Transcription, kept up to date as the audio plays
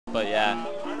But yeah.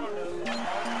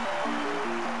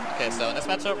 Okay, so in this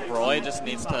matchup, Roy just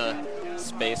needs to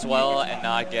space well and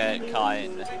not get caught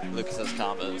in Lucas's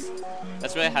combos.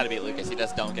 That's really how to beat Lucas. He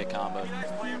just don't get comboed.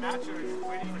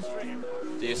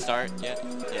 Do you start yet?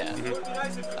 Yeah.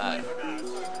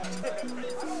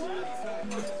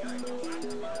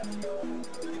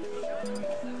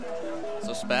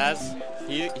 So Spaz,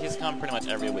 he's come pretty much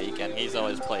every week, and he's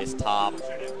always placed top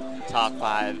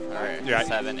 5 or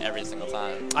 7 every single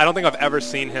time. I don't think I've ever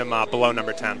seen him below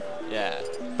number 10. Yeah.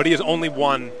 But he has only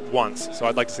won once, so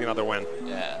I'd like to see another win.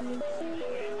 Yeah.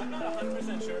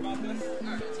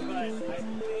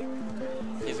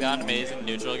 He's got an amazing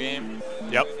neutral game.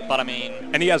 Yep. But I mean,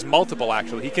 and he has multiple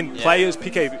actually. He can play his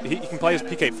PK. He can play his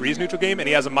PK freeze neutral game, and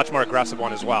he has a much more aggressive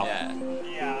one as well.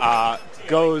 Yeah.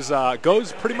 Goes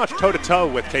pretty much toe to toe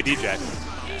with KDJ.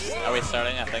 Are we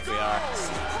starting? I think we are.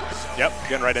 Yep.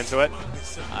 Getting right into it.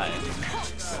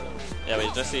 Yeah, we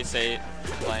just see Sate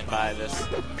playing by this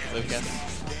Lucas.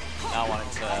 Not wanting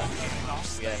to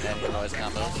get in any of Roy's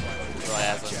combos. Roy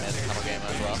has an amazing combo game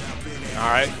as well.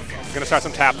 All right. We're gonna start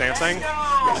some tap dancing.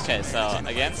 Okay, so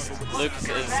against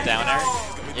Lucas's downer,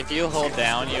 if you hold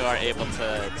down, you are able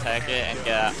to tech it and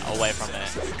get away from it.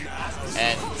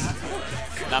 And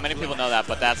not many people know that,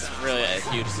 but that's really a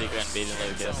huge secret in beating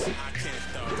Lucas.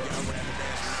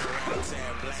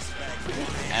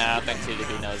 And I don't think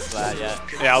TDB knows that yet.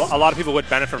 Yeah, a lot of people would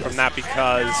benefit from that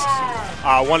because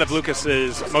one of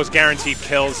Lucas's most guaranteed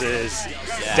kills is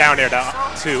down air to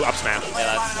up smash.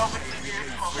 Yeah,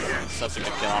 that's such a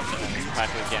good kill option. It's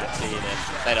practically guaranteed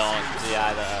if they don't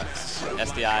DI the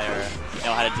SDI or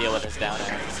know how to deal with his down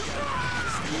air.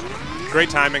 Great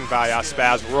timing by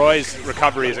Spaz. Roy's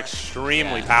recovery is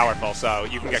extremely powerful, so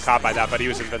you can get caught by that, but he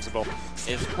was invincible.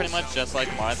 It's pretty much just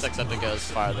like Mars, except it goes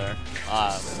farther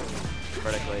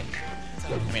vertically.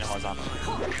 I mean horizontally.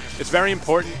 It's very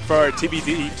important for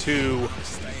TBD to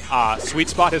sweet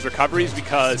spot his recoveries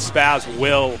because Spaz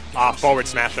will forward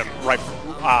smash him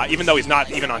even though he's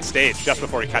not even on stage, just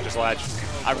before he catches ledge.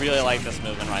 I really like this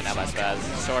movement right now by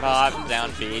Spaz. Short hop,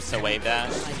 down B to wave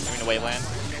dash, to wave land.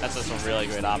 That's just a really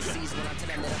great option.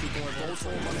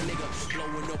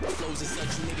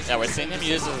 Yeah, we're seeing him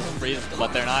use his freeze,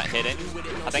 but they're not hitting.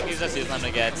 I think he's just using them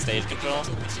to get stage control. I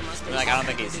mean, like, I don't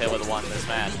think he's hit with one this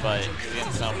match, but he's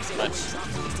getting so much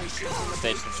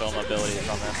stage control mobility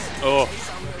from this.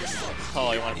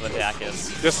 Oh, he went for the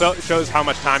Dacus. This shows how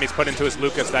much time he's put into his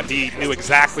Lucas that he knew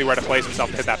exactly where to place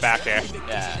himself to hit that back air.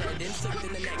 Yeah.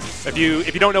 If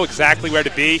you don't know exactly where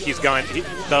to be,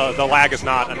 the lag is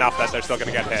not enough that they're still going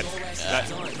to get hit. Yeah.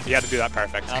 You have to do that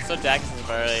perfect. And also, Dax is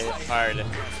very hard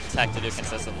tech to do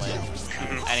consistently,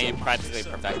 and he practically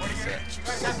perfects it.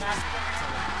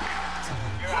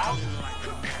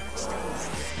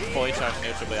 Fully charged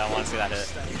neutral, but I want to see that hit.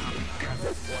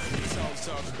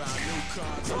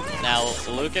 Now,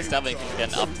 Lucas definitely can get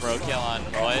an up throw kill on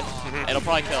Roy. It'll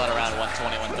probably kill at around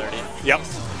 120, 130. Yep.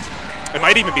 It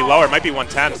might even be lower. It might be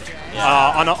 110.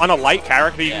 Yeah. On a light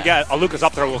character, you can get a Lucas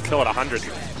up throw will kill at 100.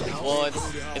 Well,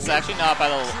 it's actually not by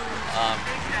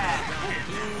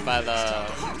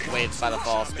the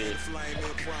fall speed.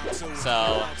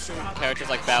 So characters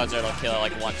like Bowser will kill at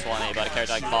like 120, but a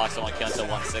character like Fox will only kill until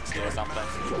 160 or something.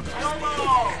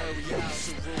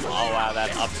 Oh wow,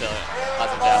 that up tilt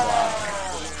doesn't jab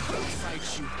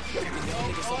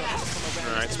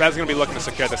Alright, Spaz is going to be looking to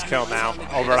secure this kill now,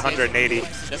 over 180.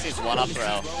 Just needs one up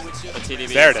throw. The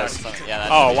TDB there it is. Yeah,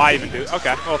 oh, why even do?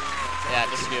 Okay. Well. Yeah,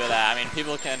 just do that. I mean,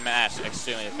 people can mash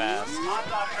extremely fast.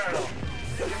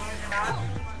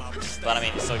 But I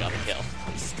mean, you still got the kill.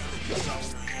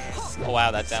 Oh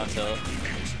wow, that down tilt.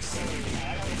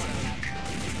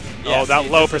 Yeah, that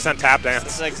low percent tap dance.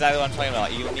 This is exactly what I'm talking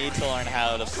about. You need to learn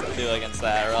how to do against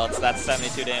that, or else that's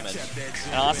 72 damage.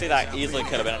 And honestly, that easily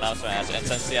could have been an up smash. And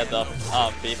since he had the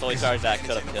B fully charged, that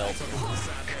could have killed.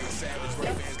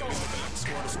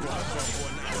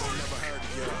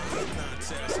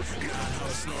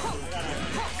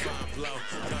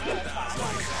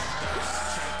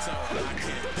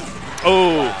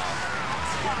 Oh.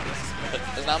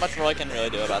 There's not much Roy can really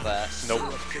do about that.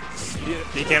 Nope.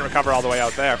 He can't recover all the way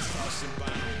out there.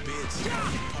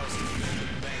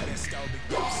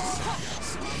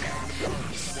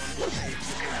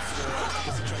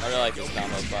 I really like these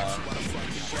combos by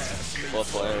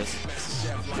both players.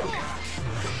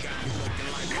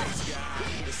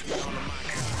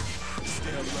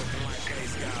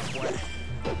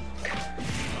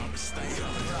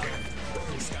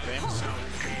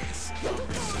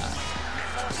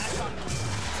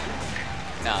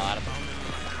 No, I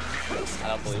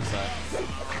don't believe so.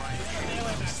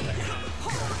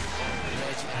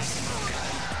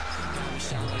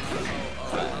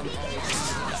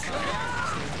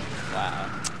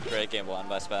 great game one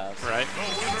by Spaz. Right.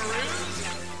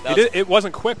 It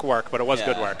wasn't quick work, but it was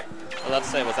good work. I was about to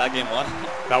say, was that game one?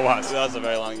 That was. That was a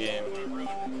very long game.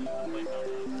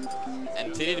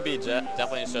 And TDB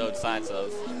definitely showed signs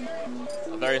of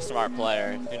a very smart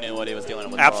player who knew what he was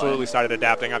doing with Absolutely Roy. started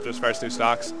adapting after his first 2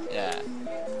 stocks. Yeah.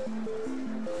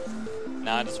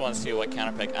 Now I just want to see what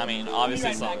counter pick. I mean,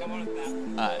 obviously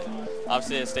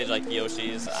obviously a stage like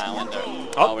Yoshi's Island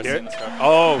or we're seeing this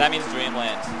that means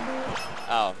Dreamland.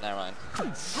 Oh, never mind.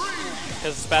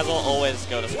 Because Spaz will always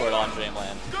go to Squirtle on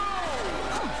Dreamland.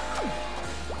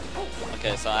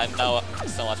 Okay, so I know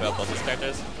so much about both these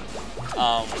characters.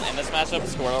 In this matchup,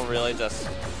 Squirtle really just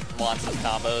wants his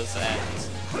combos, and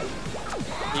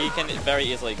he can very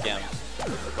easily gimp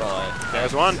Roy.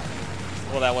 There's one.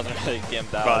 Well, that wasn't really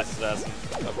gimp, that was just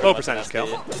a low percentage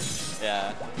kill.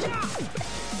 Yeah.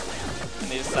 And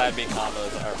these side B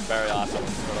combos are very awesome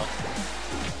with Squirtle.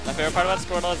 My favorite part about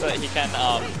Squirtle is that he can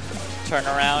turn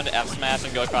around, F smash,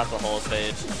 and go across the whole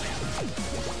stage.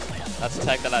 That's a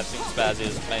tech that I've seen Spaz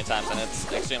use many times, and it's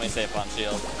extremely safe on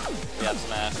shield. The F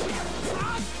smash.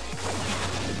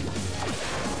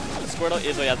 Squirtle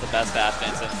easily has the best dash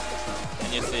dance,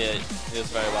 and you see it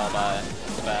used very well by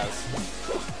Spaz.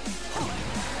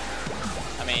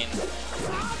 I mean,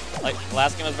 like,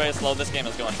 last game was very slow, this game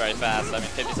is going very fast. I mean,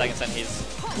 50 seconds in, he's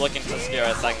looking to secure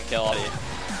a second kill already.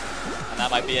 And that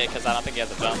might be it, because I don't think he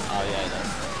has a jump. Oh, yeah, he does.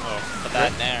 Oh, put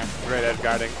that in there. Great edge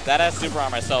guarding. That has super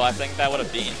armor, so I think that would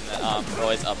have beaten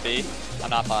Roy's up B. I'm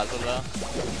not positive, though.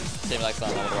 Seems like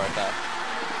something that would work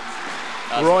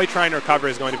out. Roy trying to recover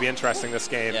is going to be interesting this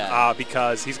game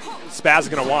because Spaz is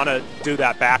going to want to do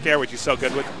that back air, which he's so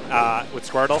good with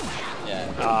Squirtle.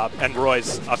 Yeah. And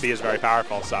Roy's up B is very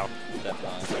powerful, so.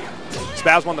 Definitely.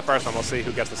 Spaz won the first one. We'll see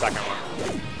who gets the second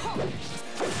one.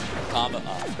 Combo.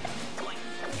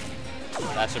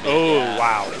 That should be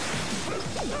wow.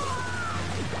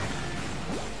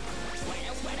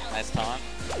 Nice taunt.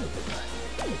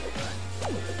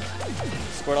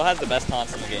 Squirtle has the best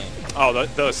taunts in the game. Oh,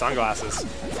 those sunglasses.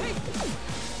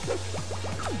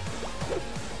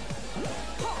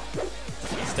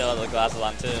 He still has the glasses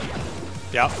on, too.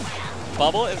 Yep.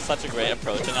 Bubble is such a great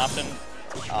approaching option.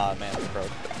 Oh, man, it's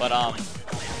broke. But,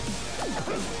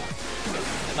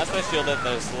 unless they shield it,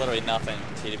 there's literally nothing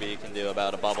TDB can do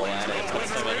about a bubble, and it's going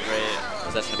to be a great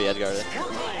possession to be edge guarded.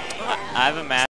 I have a match.